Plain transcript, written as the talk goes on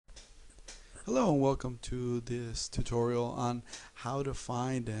Hello and welcome to this tutorial on how to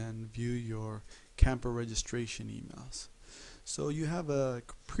find and view your camper registration emails. So you have a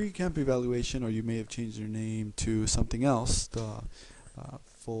pre-camp evaluation, or you may have changed your name to something else, the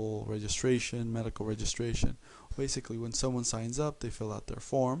full registration, medical registration. Basically, when someone signs up, they fill out their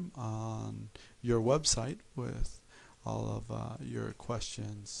form on your website with all of your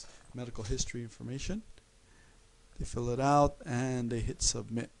questions, medical history information. They fill it out and they hit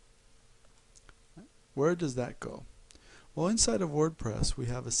submit. Where does that go? Well, inside of WordPress, we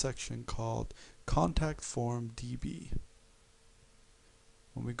have a section called Contact Form DB.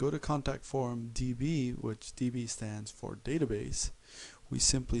 When we go to Contact Form DB, which DB stands for database, we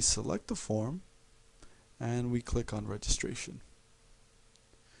simply select the form and we click on registration.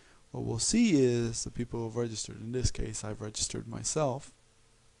 What we'll see is the people who have registered. In this case, I've registered myself.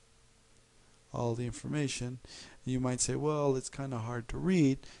 All the information. You might say, well, it's kind of hard to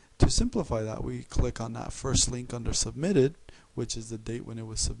read. To simplify that, we click on that first link under submitted, which is the date when it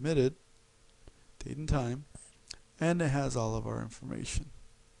was submitted, date and time, and it has all of our information.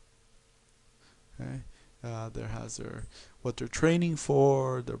 Okay, there has what they're training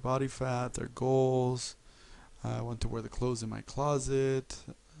for, their body fat, their goals. I want to wear the clothes in my closet.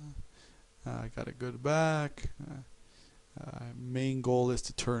 I got a good back. Main goal is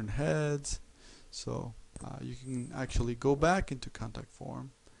to turn heads. So you can actually go back into contact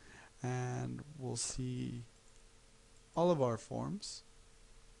form and we'll see all of our forms.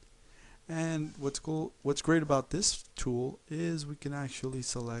 And what's great about this tool is we can actually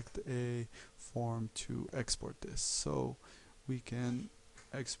select a form to export this. So we can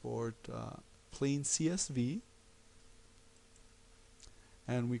export plain CSV,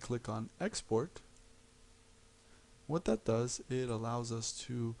 and we click on export. What that does, it allows us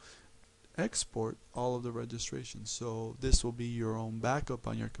to export all of the registrations. So this will be your own backup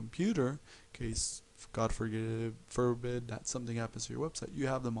on your computer in case, God forbid, that something happens to your website. You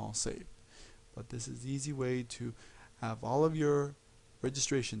have them all saved. But this is the easy way to have all of your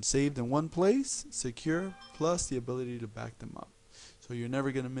registrations saved in one place, secure, plus the ability to back them up. So you're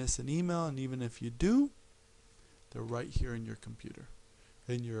never going to miss an email, and even if you do, they're right here in your computer,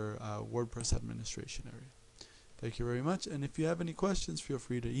 in your WordPress administration area. Thank you very much, and if you have any questions, feel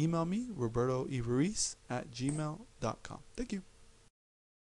free to email me, robertoivariz@gmail.com. Thank you.